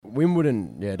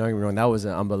Wimbledon, yeah, don't get me wrong, that was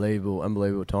an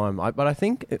unbelievable time. But I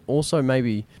think it also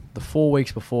maybe the 4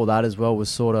 weeks before that as well was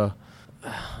sort of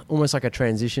almost like a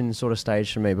transition sort of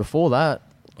stage for me. Before that,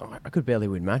 I could barely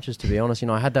win matches, to be honest.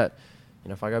 I had that,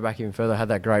 if I go back even further, I had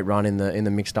that great run in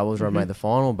the mixed doubles where I made the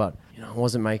final, but I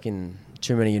wasn't making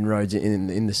too many inroads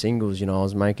in the singles. I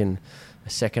was making a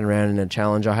second round in a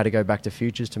challenge. I had to go back to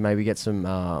futures to maybe get some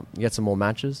more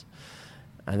matches.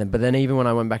 But then even when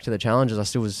I went back to the challenges, I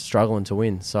still was struggling to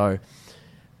win. So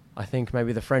I think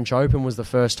maybe the French Open was the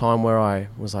first time where I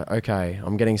was like, okay,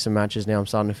 I'm getting some matches now. I'm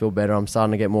starting to feel better. I'm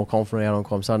starting to get more confident out on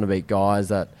court. I'm starting to beat guys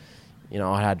that,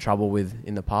 I had trouble with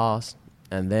in the past.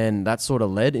 And then that sort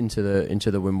of led into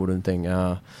the Wimbledon thing.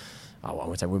 I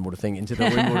won't say Wimbledon thing, into the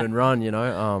Wimbledon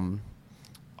run,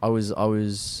 I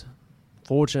was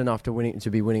fortunate enough to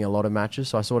be winning a lot of matches.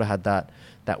 So I sort of had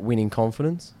that winning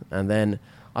confidence. And then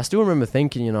I still remember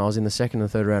thinking, I was in the second and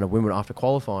third round of Wimbledon after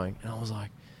qualifying, and I was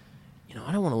like,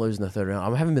 I don't want to lose in the third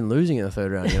round. I haven't been losing in the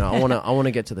third round. I want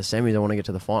to get to the semis. I want to get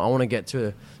to the final. I want to get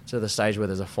to the stage where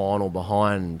there's a final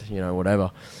behind,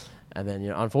 whatever. And then,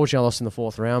 unfortunately, I lost in the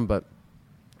fourth round, but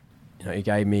it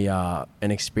gave me an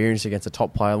experience against a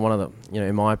top player, one of the,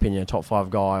 in my opinion, a top 5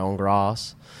 guy on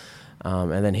grass.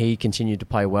 And then he continued to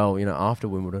play well, after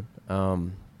Wimbledon.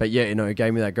 But yeah, it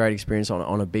gave me that great experience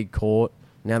on a big court.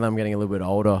 Now that I'm getting a little bit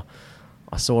older,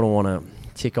 I sort of want to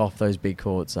tick off those big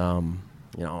courts. I'm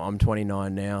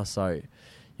 29 now, so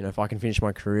if I can finish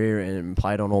my career and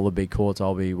play it on all the big courts,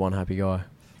 I'll be one happy guy.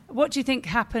 What do you think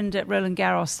happened at Roland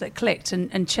Garros that clicked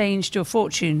and changed your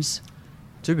fortunes?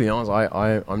 To be honest,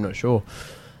 I'm not sure.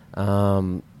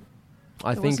 Wasn't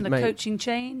a coaching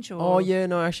change? Or? Oh yeah,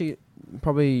 no, actually,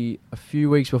 probably a few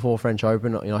weeks before French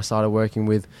Open, I started working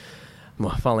with,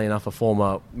 funnily enough, a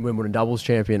former Wimbledon doubles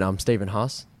champion, Stephen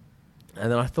Huss.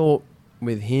 And then I thought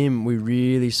with him, we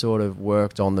really sort of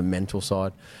worked on the mental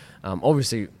side.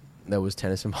 Obviously, there was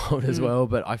tennis involved as well,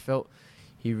 but I felt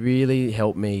he really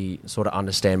helped me sort of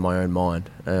understand my own mind.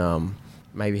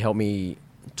 Maybe help me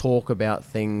talk about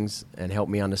things and help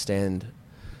me understand,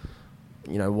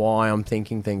 why I'm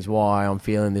thinking things, why I'm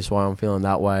feeling this, why I'm feeling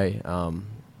that way. I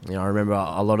remember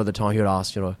a lot of the time he would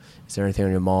ask, is there anything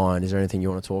on your mind? Is there anything you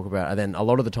want to talk about? And then a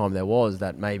lot of the time there was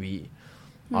that maybe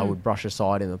I would brush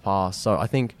aside in the past. So I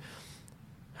think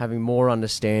having more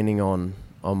understanding on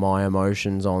my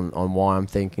emotions, on why I'm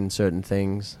thinking certain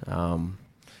things.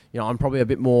 I'm probably a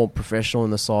bit more professional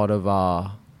in the side of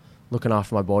looking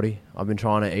after my body. I've been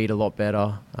trying to eat a lot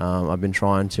better. I've been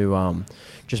trying to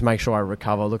just make sure I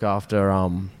recover, look after,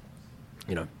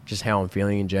 just how I'm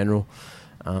feeling in general.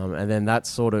 And then that's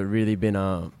sort of really been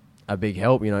a big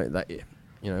help. It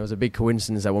was a big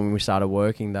coincidence that when we started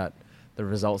working, that the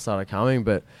results started coming.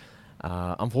 But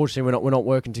unfortunately, we're not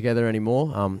working together anymore.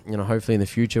 Hopefully in the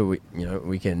future,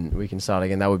 we can start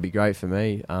again. That would be great for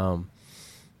me.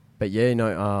 But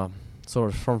yeah,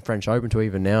 sort of from French Open to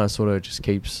even now, it sort of just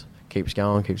keeps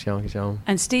going.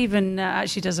 And Stephen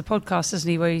actually does a podcast, doesn't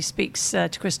he, where he speaks to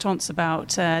Chris Tonts about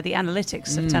the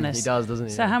analytics of tennis. He does, doesn't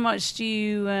he? So how much do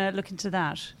you look into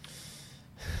that?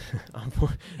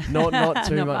 not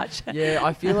too Not much. much. Yeah,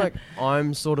 I feel like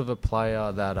I'm sort of a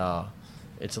player that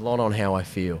it's a lot on how I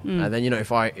feel. And then,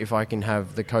 if I can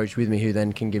have the coach with me who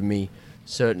then can give me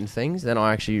certain things, then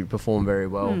I actually perform very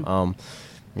well.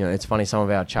 It's funny, some of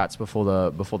our chats before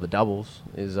the doubles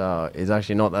is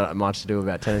actually not that much to do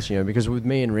about tennis, because with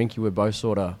me and Rinky, we're both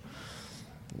sort of,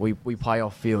 we play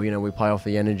off feel, we play off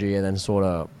the energy, and then sort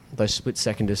of those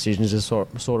split-second decisions is sort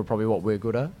of probably what we're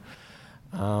good at.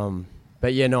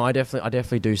 But yeah, no, I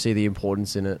definitely do see the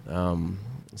importance in it.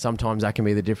 Sometimes that can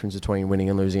be the difference between winning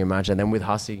and losing a match. And then with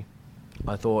Hussey,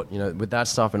 I thought, with that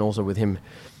stuff and also with him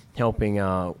helping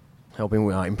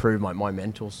improve my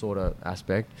mental sort of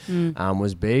aspect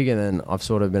was big, and then I've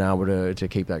sort of been able to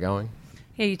keep that going.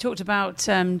 Yeah, you talked about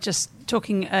just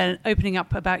talking, opening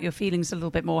up about your feelings a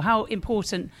little bit more. How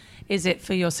important is it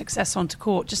for your success onto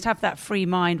court? Just have that free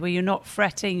mind where you're not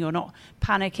fretting, you're not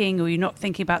panicking, or you're not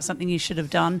thinking about something you should have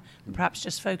done, and perhaps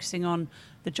just focusing on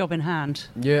the job in hand.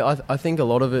 Yeah, I think a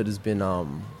lot of it has been,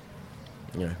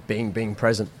 being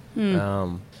present.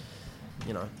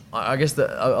 I guess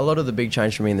a lot of the big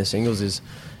change for me in the singles is,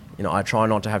 I try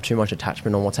not to have too much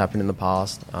attachment on what's happened in the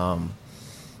past.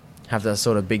 Have that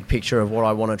sort of big picture of what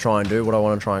I want to try and do, what I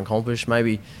want to try and accomplish.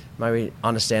 Maybe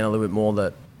understand a little bit more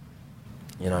that,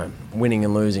 winning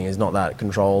and losing is not that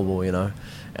controllable, And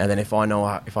then if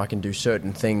I can do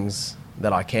certain things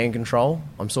that I can control,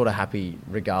 I'm sort of happy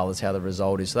regardless how the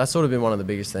result is. So that's sort of been one of the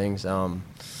biggest things. I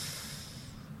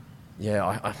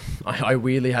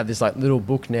weirdly have this little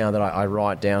book now that I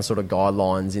write down sort of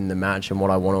guidelines in the match and what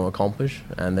I want to accomplish,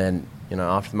 and then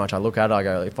after the match, I look at it, I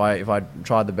go, if I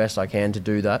tried the best I can to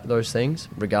do those things,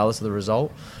 regardless of the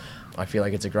result, I feel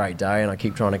like it's a great day, and I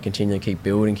keep trying to continue to keep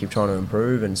building, keep trying to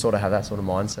improve, and sort of have that sort of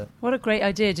mindset. What a great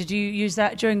idea. Did you use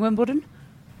that during Wimbledon?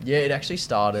 Yeah, it actually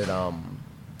started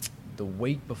the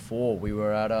week before. We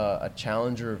were at a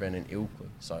challenger event in Ilkley.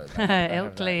 So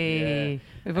Ilkley.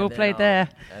 We've all then, played there.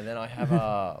 And then I have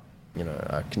a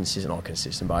not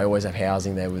consistent, but I always have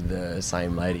housing there with the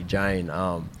same lady, Jane.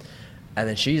 And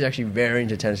then she's actually very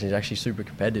into tennis, and she's actually super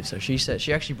competitive. So she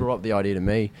actually brought up the idea to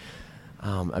me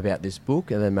about this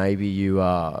book, and then maybe you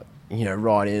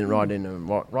write in and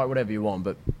write whatever you want,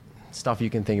 but stuff you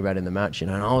can think about in the match,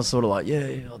 And I was sort of like,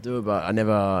 yeah, I'll do it, but I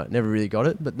never really got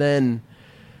it. But then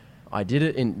I did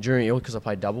it during Ilkley because I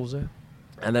played doubles there,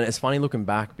 and then it's funny looking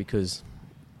back because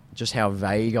just how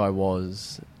vague I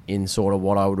was in sort of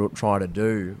what I would try to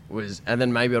do and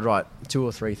then maybe I'd write 2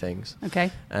 or 3 things. Okay.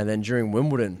 And then during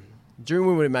Wimbledon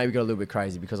it maybe got a little bit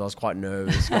crazy because I was quite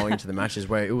nervous going into the matches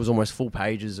where it was almost full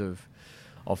pages of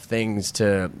things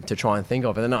to try and think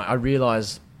of. And then I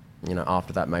realised,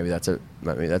 after that, maybe that's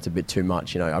a bit too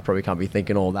much. I probably can't be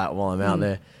thinking all that while I'm out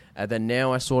there. And then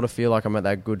now I sort of feel like I'm at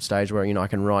that good stage where, I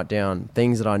can write down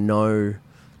things that I know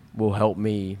will help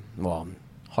me,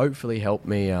 hopefully help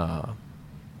me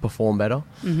perform better.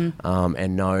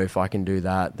 And know if I can do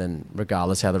that, then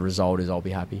regardless how the result is, I'll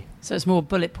be happy. So it's more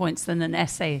bullet points than an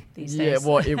essay these days. Yeah,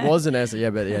 well, it was an essay,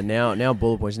 but now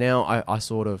bullet points. Now I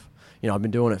sort of, I've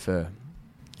been doing it for,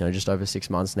 just over 6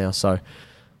 months now, so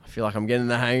I feel like I'm getting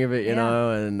the hang of it,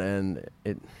 and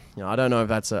it, I don't know if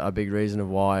that's a big reason of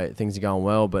why things are going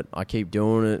well, but I keep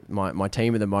doing it. My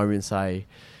team at the moment say,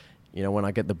 when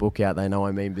I get the book out, they know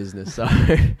I mean business. So,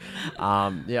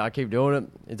 I keep doing it.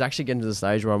 It's actually getting to the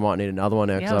stage where I might need another one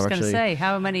now. Yeah, I was going to say,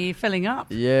 how many are you filling up?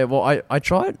 Yeah, well, I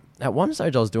tried. At one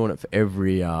stage, I was doing it for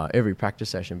every practice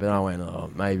session, but then I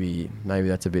went, maybe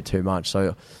that's a bit too much.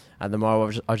 So, at the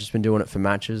moment, I've just been doing it for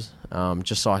matches,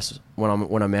 just so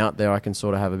when I'm out there, I can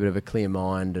sort of have a bit of a clear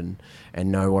mind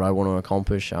and know what I want to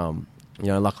accomplish.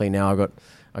 Luckily now I've got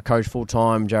a coach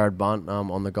full-time, Jared Bunt,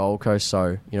 on the Gold Coast.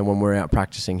 So, when we're out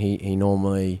practicing, he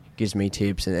normally gives me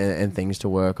tips and things to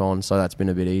work on. So that's been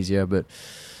a bit easier. But,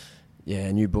 yeah,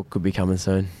 a new book could be coming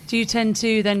soon. Do you tend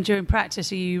to then, during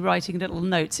practice, are you writing little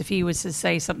notes? If he was to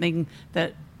say something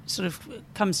that sort of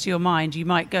comes to your mind, you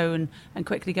might go and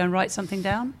quickly go and write something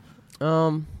down?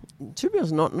 To be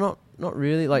honest, not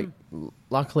really. Like,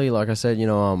 luckily, like I said,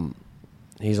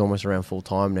 he's almost around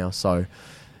full-time now. So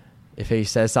if he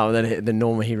says something, then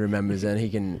normally he remembers, and he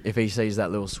can, if he sees that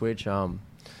little switch. But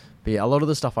yeah, a lot of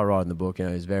the stuff I write in the book,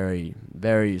 is very,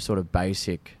 very sort of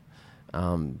basic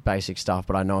stuff.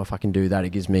 But I know if I can do that, it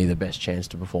gives me the best chance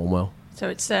to perform well. So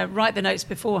it's write the notes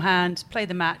beforehand, play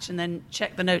the match, and then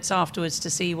check the notes afterwards to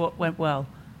see what went well.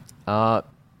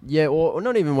 Yeah, or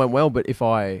not even went well, but if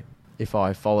I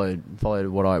followed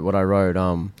what I wrote,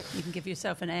 you can give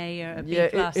yourself an A or a B+.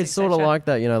 Yeah, it's sort of like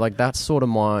that. Like that's sort of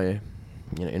my.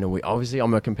 In a way, obviously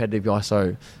I'm a competitive guy,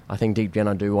 so I think deep down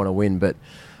I do want to win, but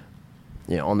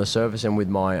on the surface and with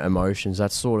my emotions,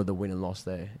 that's sort of the win and loss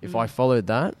there. If I followed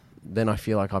that, then I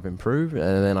feel like I've improved,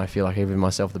 and then I feel like I've given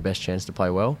myself the best chance to play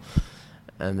well.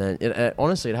 And then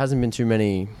honestly, it hasn't been too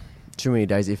many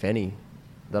days, if any,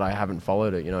 that I haven't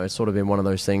followed it. It's sort of been one of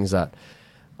those things that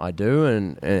I do,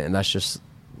 and that's just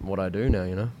what I do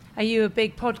now. Are you a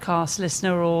big podcast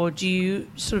listener, or do you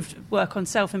sort of work on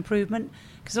self-improvement?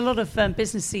 Because a lot of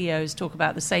business CEOs talk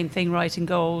about the same thing, writing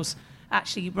goals,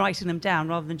 actually writing them down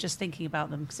rather than just thinking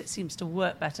about them, because it seems to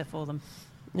work better for them.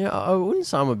 Yeah, I wouldn't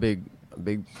say I'm a big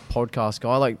podcast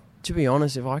guy. Like, to be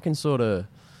honest, if I can sort of,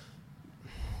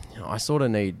 I sort of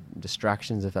need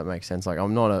distractions, if that makes sense. Like,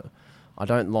 I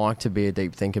don't like to be a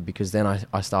deep thinker, because then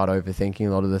I start overthinking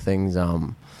a lot of the things.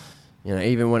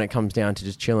 Even when it comes down to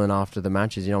just chilling after the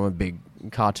matches, I'm a big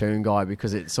cartoon guy,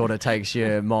 because it sort of takes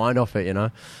your mind off it,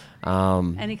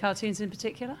 Any cartoons in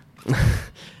particular?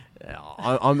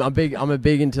 I'm a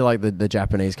big into like the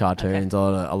Japanese cartoons.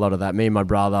 Okay. A lot of that. Me and my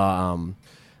brother,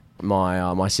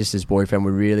 my sister's boyfriend,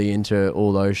 we're really into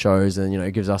all those shows, and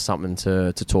it gives us something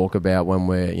to talk about when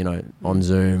we're on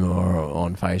Zoom or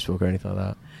on Facebook or anything like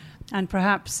that. And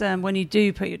perhaps when you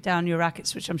do put down your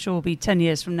rackets, which I'm sure will be 10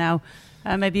 years from now,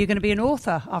 maybe you're going to be an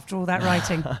author after all that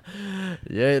writing.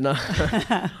 Yeah, no,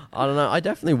 I don't know. I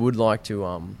definitely would like to.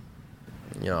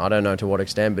 I don't know to what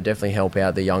extent, but definitely help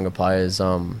out the younger players.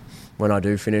 When I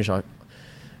do finish, I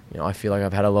feel like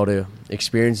I've had a lot of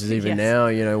experiences even now.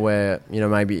 Where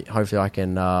maybe hopefully I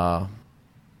can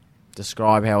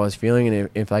describe how I was feeling, and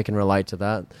if they can relate to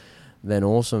that, then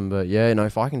awesome. But yeah,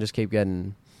 if I can just keep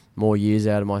getting more years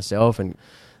out of myself, and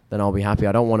I'll be happy.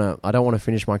 I don't want to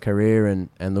finish my career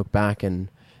and look back and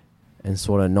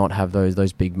sort of not have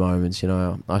those big moments. You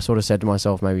know, I sort of said to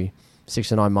myself maybe 6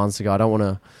 to 9 months ago, I don't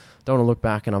want to look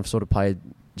back, and I've sort of played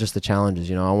just the challenges.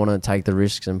 You know, I want to take the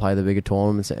risks and play the bigger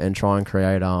tournaments and try and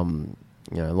create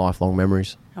lifelong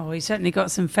memories. Oh, you certainly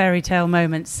got some fairy tale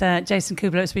moments. Jason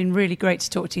Kubler, it's been really great to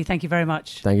talk to you. Thank you very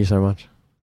much. Thank you so much.